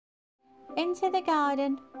Into the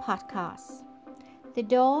Garden podcast, the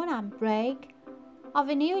dawn and break of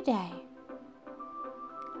a new day,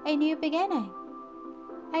 a new beginning,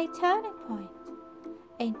 a turning point,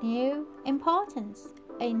 a new importance,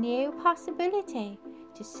 a new possibility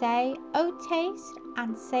to say, "Oh, taste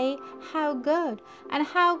and see how good and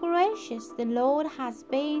how gracious the Lord has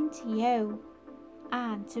been to you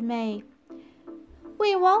and to me."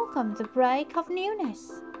 We welcome the break of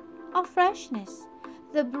newness, of freshness,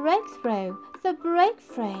 the breakthrough, the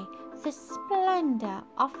breakfree, the splendor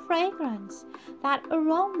of fragrance, that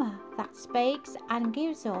aroma that speaks and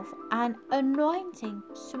gives off an anointing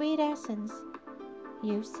sweet essence.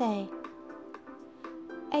 You say,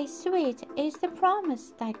 a sweet is the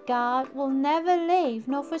promise that God will never leave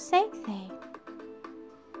nor forsake thee.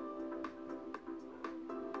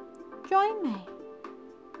 Join me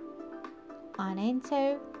on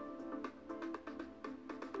Into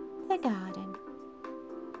the Garden.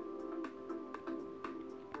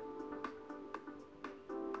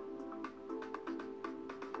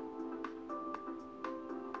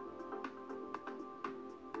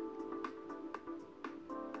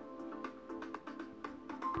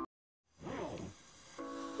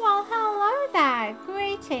 Well, hello there,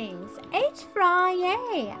 greetings. It's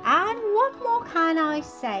Friday, and what more can I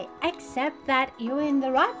say except that you're in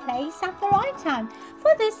the right place at the right time?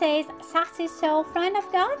 For this is Sassy Soul Friend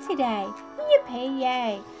of God today. Yippee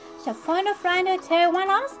yay! So find a friend or two and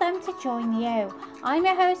ask them to join you. I'm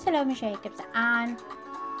your host Salome Jacobs, and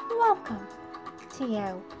welcome to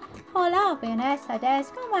you. Hola, buenas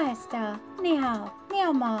tardes, ¿cómo está? Ni hao, ni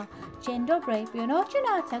hao ma, dzień dobry,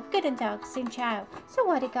 buongiorno, guten tag, xin chào,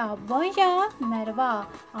 sawadika, bonjour, merhaba,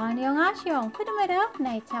 annyeonghaseyo, goedemiddag,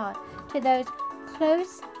 netar, to those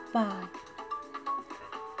close by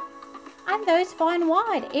and those far and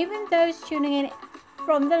wide, even those tuning in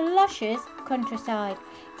from the luscious countryside.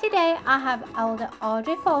 Today I have Elder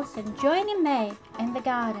Audrey Folsom joining me in the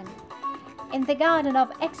garden. In the garden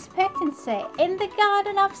of expectancy, in the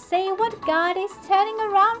garden of see what God is turning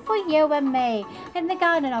around for you and me, in the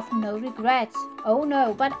garden of no regrets, oh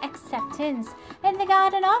no, but acceptance, in the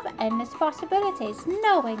garden of endless possibilities,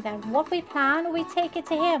 knowing that what we plan, we take it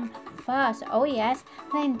to Him first, oh yes,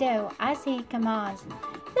 then do as He commands.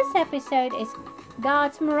 This episode is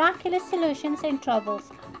God's miraculous solutions in troubles,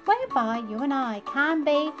 whereby you and I can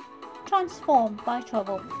be transformed by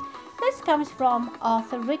trouble. This comes from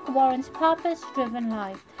Author Rick Warren's Purpose Driven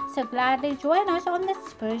Life. So gladly join us on this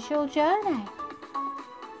spiritual journey,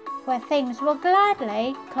 where things will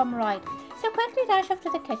gladly come right. So quickly dash off to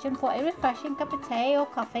the kitchen for a refreshing cup of tea or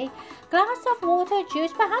coffee, glass of water,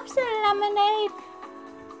 juice, perhaps a lemonade.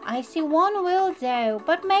 Icy one will do,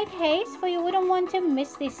 but make haste, for you wouldn't want to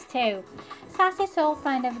miss this too. Sassy Soul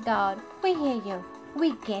Friend of God, we hear you,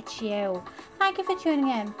 we get you. Thank you for tuning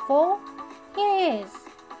in, for here is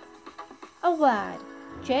a word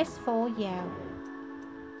just for you.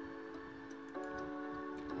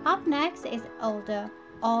 Up next is Elder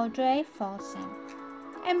Audrey Folsom,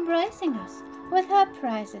 embracing us with her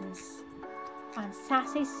presence on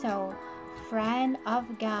Sassy Soul, Friend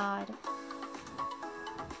of God.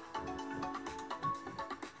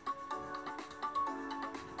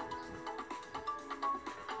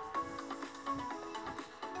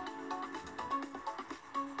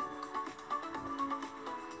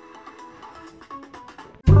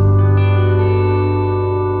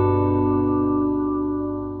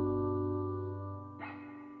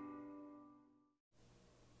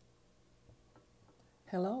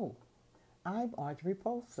 Hello, I'm Audrey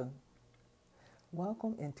Folsom.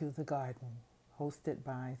 Welcome into the garden, hosted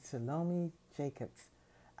by Salome Jacobs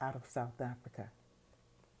out of South Africa.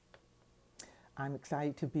 I'm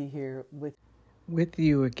excited to be here with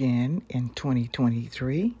you again in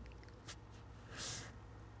 2023.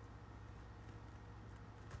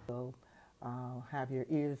 So have your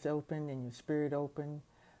ears open and your spirit open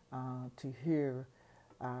to hear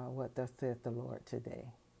what thus saith the Lord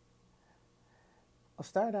today. I'll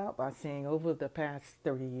start out by saying over the past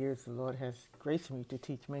 30 years, the Lord has graced me to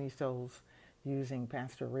teach many souls using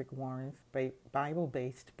Pastor Rick Warren's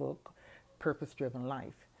Bible-based book, Purpose Driven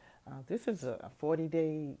Life. This is a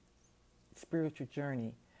 40-day spiritual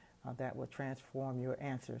journey that will transform your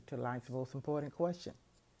answer to life's most important question.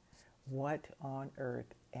 What on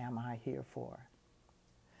earth am I here for?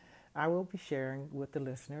 I will be sharing with the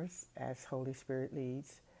listeners as Holy Spirit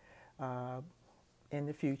leads in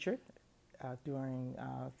the future during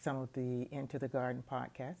some of the Into the Garden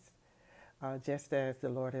podcasts, just as the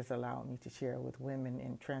Lord has allowed me to share with women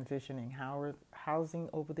in transitioning housing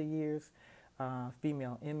over the years,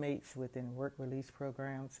 female inmates within work release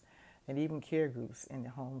programs, and even care groups in the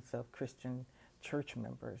homes of Christian church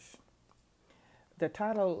members. The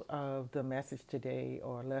title of the message today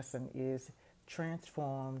or lesson is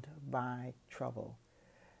Transformed by Trouble.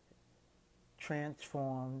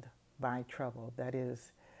 Transformed by trouble. That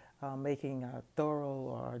is making a thorough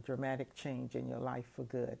or dramatic change in your life for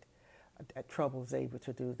good. Trouble is able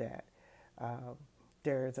to do that.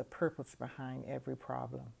 There is a purpose behind every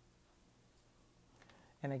problem.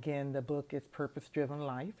 And again, the book is Purpose Driven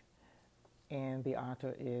Life, and the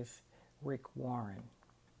author is Rick Warren.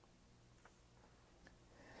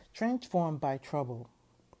 Transformed by trouble.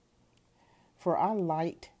 For our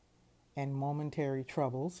light and momentary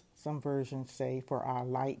troubles, some versions say for our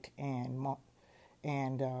light and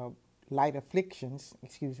light afflictions,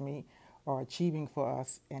 are achieving for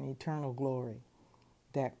us an eternal glory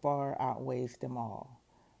that far outweighs them all.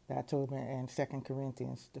 That's over in 2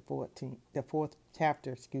 Corinthians, the fourth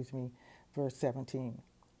chapter, verse 17.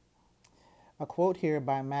 A quote here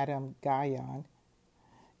by Madame Guyon: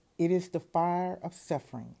 "It is the fire of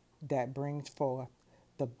suffering that brings forth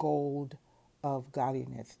the gold of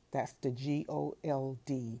godliness." That's the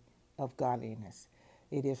GOLD of godliness.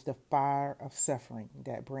 It is the fire of suffering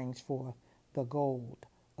that brings forth the gold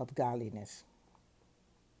of godliness.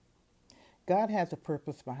 God has a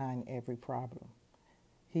purpose behind every problem.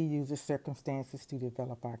 He uses circumstances to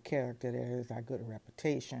develop our character, that is, our good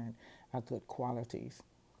reputation, our good qualities.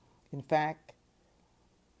 In fact,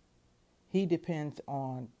 He depends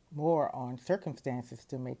more on circumstances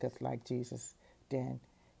to make us like Jesus than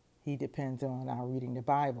He depends on our reading the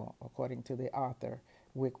Bible, according to the author,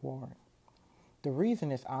 Rick Warren. The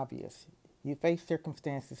reason is obvious. You face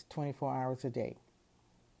circumstances 24 hours a day.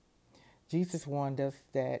 Jesus warned us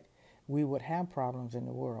that we would have problems in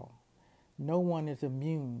the world. No one is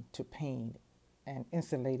immune to pain and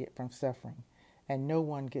insulated from suffering, and no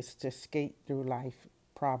one gets to skate through life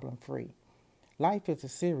problem-free. Life is a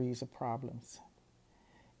series of problems.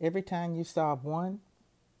 Every time you solve one,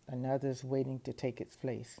 another is waiting to take its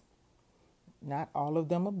place. Not all of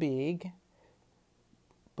them are big,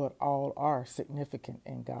 but all are significant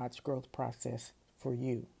in God's growth process for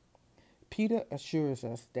you. Peter assures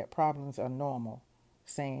us that problems are normal,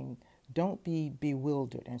 saying, "Don't be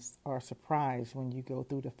bewildered or surprised when you go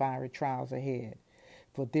through the fiery trials ahead,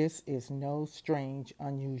 for this is no strange,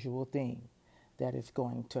 unusual thing that is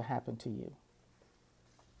going to happen to you."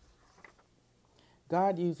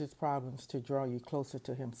 God uses problems to draw you closer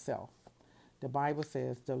to Himself. The Bible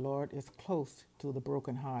says the Lord is close to the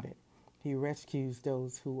brokenhearted. He rescues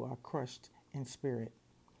those who are crushed in spirit.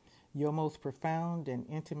 Your most profound and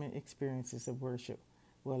intimate experiences of worship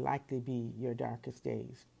will likely be your darkest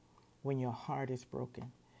days, when your heart is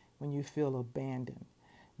broken, when you feel abandoned,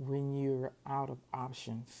 when you're out of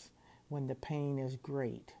options, when the pain is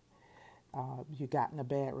great, you've gotten a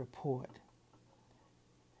bad report,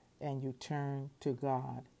 and you turn to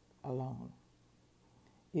God alone.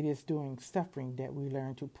 It is during suffering that we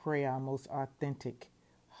learn to pray our most authentic,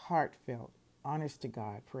 heartfelt,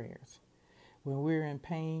 honest-to-God prayers. When we're in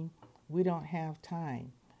pain, we don't have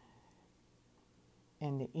time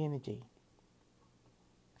and the energy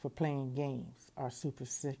for playing games or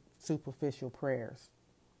superficial prayers.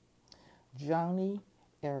 Johnny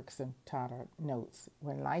Erickson Tata notes,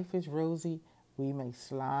 when life is rosy, we may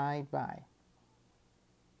slide by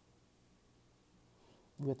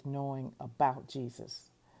with knowing about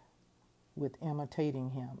Jesus, with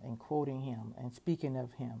imitating Him and quoting Him and speaking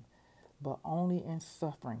of Him, but only in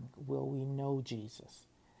suffering will we know Jesus.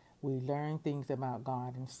 We learn things about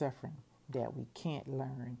God in suffering that we can't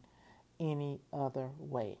learn any other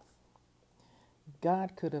way.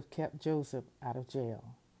 God could have kept Joseph out of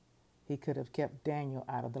jail. He could have kept Daniel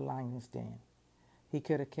out of the lion's den. He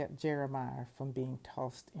could have kept Jeremiah from being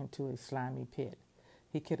tossed into a slimy pit.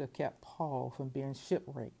 He could have kept Paul from being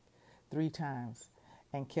shipwrecked 3 times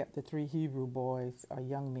and kept the 3 Hebrew boys or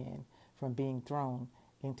young men from being thrown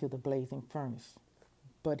into the blazing furnace.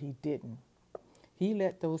 But He didn't. He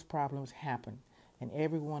let those problems happen, and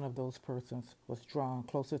every one of those persons was drawn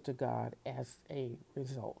closer to God as a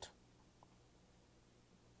result.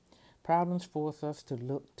 Problems force us to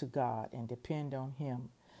look to God and depend on Him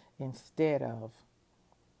instead of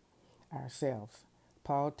ourselves.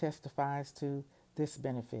 Paul testifies to this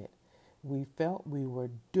benefit. We felt we were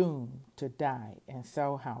doomed to die and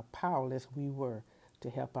saw how powerless we were to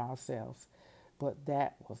help ourselves. But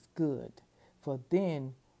that was good, for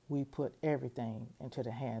then we put everything into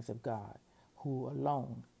the hands of God, who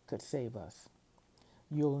alone could save us.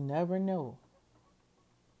 You'll never know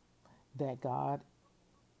that God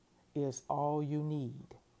is all you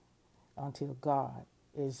need until God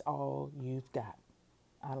is all you've got.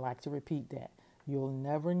 I like to repeat that. You'll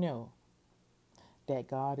never know that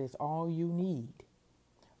God is all you need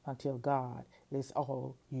until God is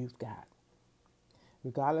all you've got.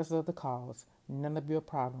 Regardless of the cause, none of your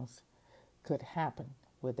problems could happen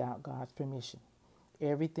without God's permission.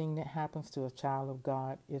 Everything that happens to a child of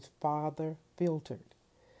God is Father filtered,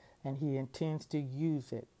 and He intends to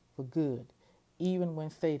use it for good, even when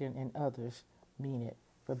Satan and others mean it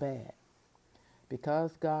for bad.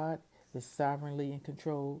 Because God is sovereignly in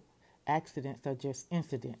control, accidents are just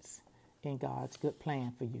incidents in God's good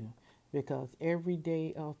plan for you, because every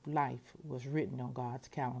day of life was written on God's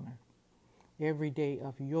calendar. Every day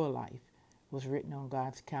of your life was written on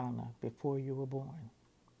God's calendar before you were born.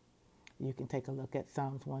 You can take a look at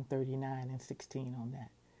Psalms 139 and 16 on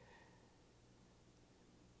that.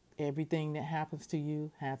 Everything that happens to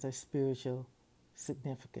you has a spiritual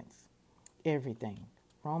significance. Everything.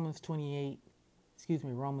 Romans 8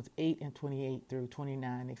 and 28 through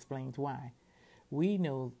 29 explains why. We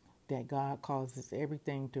know that God causes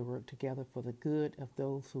everything to work together for the good of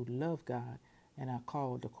those who love God and are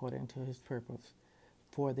called according to His purpose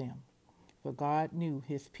for them. For God knew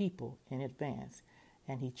His people in advance,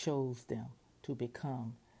 and He chose them to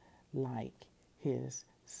become like His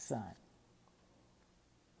Son.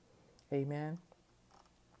 Amen.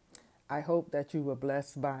 I hope that you were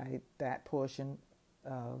blessed by that portion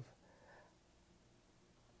of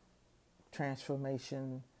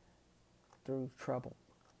transformation through trouble.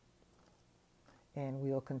 And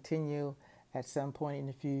we'll continue at some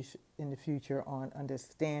point in the future on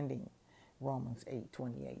understanding Romans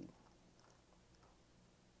 8:28.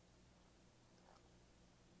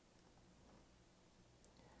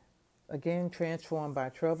 Again, transformed by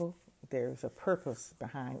trouble, there's a purpose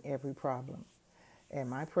behind every problem. And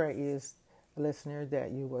my prayer is, listener,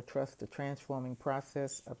 that you will trust the transforming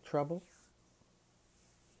process of trouble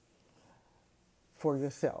for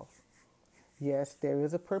yourself. Yes, there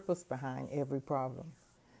is a purpose behind every problem.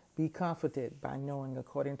 Be comforted by knowing,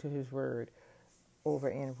 according to His word over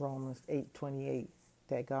in Romans 8:28,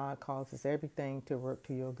 that God causes everything to work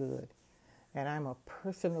to your good. And I'm a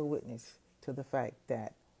personal witness to the fact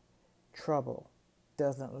that trouble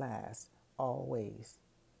doesn't last always.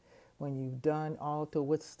 When you've done all to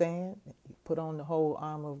withstand, you put on the whole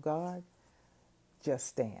armor of God, just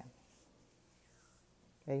stand.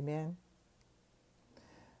 Amen.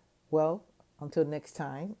 Well, until next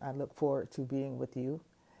time, I look forward to being with you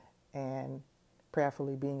and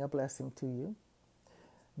prayerfully being a blessing to you.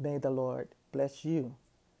 May the Lord bless you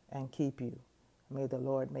and keep you. May the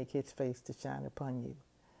Lord make His face to shine upon you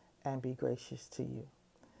and be gracious to you.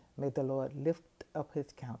 May the Lord lift up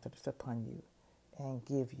His countenance upon you and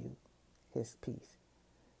give you His peace.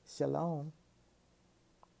 Shalom.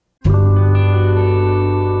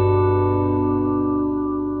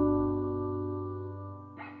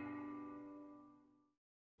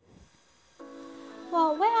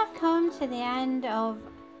 Well, we have come to the end of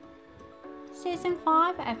Season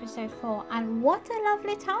 5, Episode 4, and what a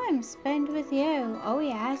lovely time spent with you. Oh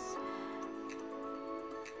yes,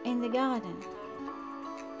 in the garden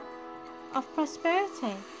of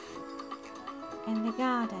prosperity, in the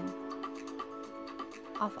garden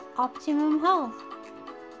of optimum health,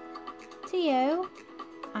 to you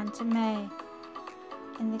and to me,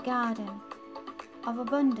 in the garden of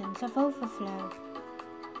abundance, of overflow,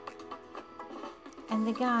 in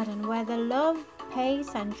the garden where the love,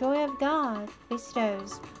 peace and joy of God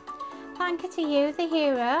bestows. Thank you to you, the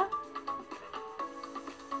hearer,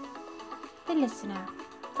 the listener,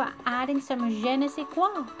 for adding some je ne sais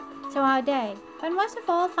quoi to our day. But most of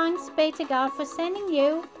all, thanks be to God for sending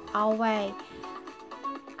you our way.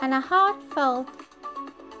 And a heartfelt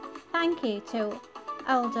thank you to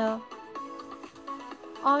Elder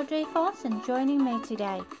Audrey Folsom joining me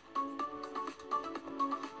today.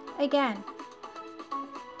 Again,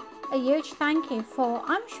 a huge thank you, for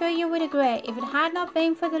I'm sure you would agree, if it had not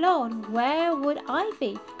been for the Lord, where would I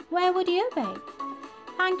be? Where would you be?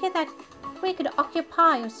 Thank you that we could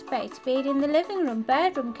occupy your space, be it in the living room,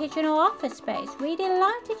 bedroom, kitchen or office space. We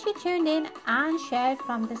delighted you tuned in and shared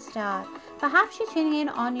from the start. Perhaps you're tuning in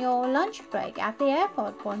on your lunch break at the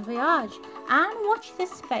airport, bon voyage, and watch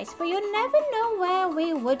this space, for you never know where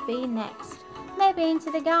we would be next. Maybe into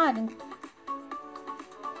the garden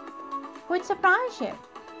would surprise you.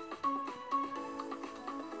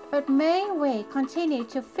 But may we continue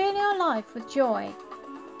to fill your life with joy,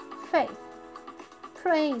 faith,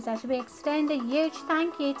 praise, as we extend a huge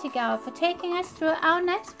thank you to God for taking us through our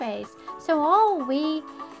next phase, so all we,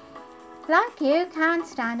 like you, can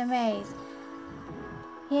stand amazed.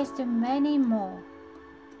 Here's to many more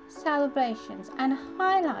celebrations and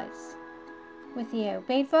highlights with you,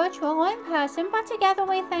 be it virtual or in person, but together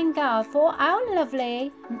we thank God for our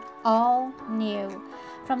lovely all new.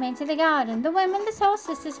 from into the garden, the women, the soul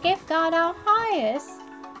sisters, give God our highest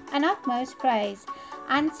and utmost praise.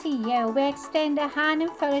 And to you, we extend a hand in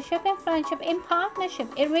fellowship, in friendship, in partnership,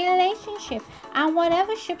 in relationship, and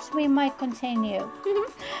whatever ships we might continue.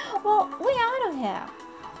 Well, we're out of here.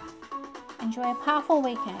 Enjoy a powerful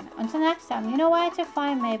weekend. Until next time, you know where to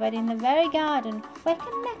find me, but in the very garden where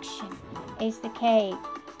connection is the key.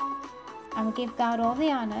 And we give God all the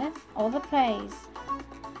honor, all the praise,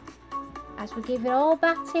 as we give it all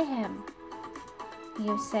back to Him,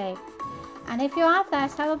 you say. And if you're out there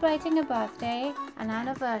celebrating a birthday, an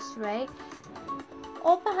anniversary,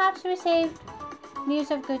 or perhaps received news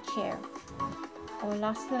of good cheer, or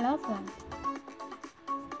lost a loved one,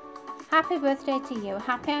 happy birthday to you,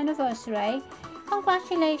 happy anniversary,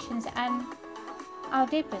 congratulations, and our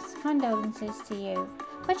deepest condolences to you.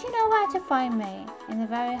 But you know where to find me, in the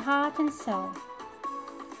very heart and soul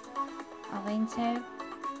of Into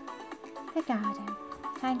the Garden.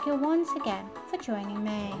 Thank you once again for joining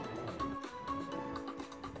me.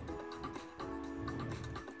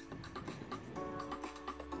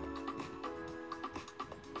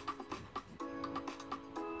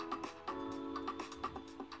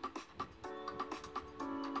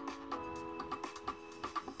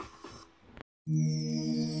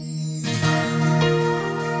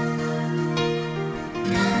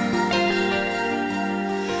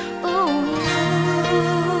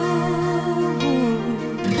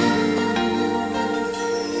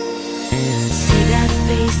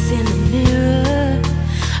 In the mirror,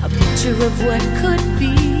 a picture of what could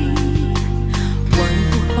be. One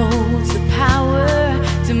who holds the power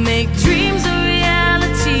to make dreams a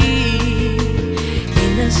reality.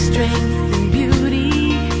 Inner strength and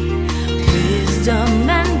beauty, wisdom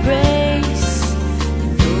and grace.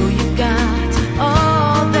 You know you've got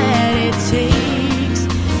all that it takes.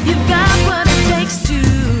 You've got what it takes to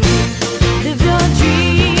live your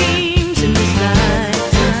dreams in this life.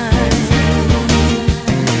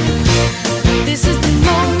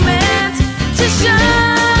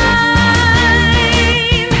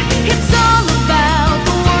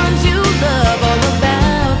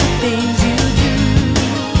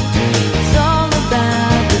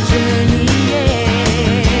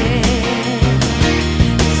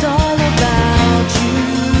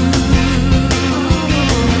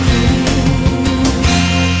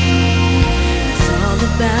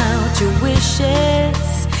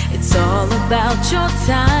 About your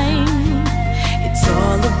time, it's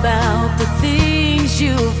all about the things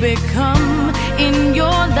you've become in your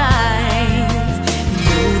life. You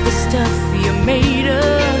know the stuff you're made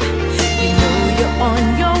of, you know you're on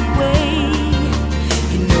your way.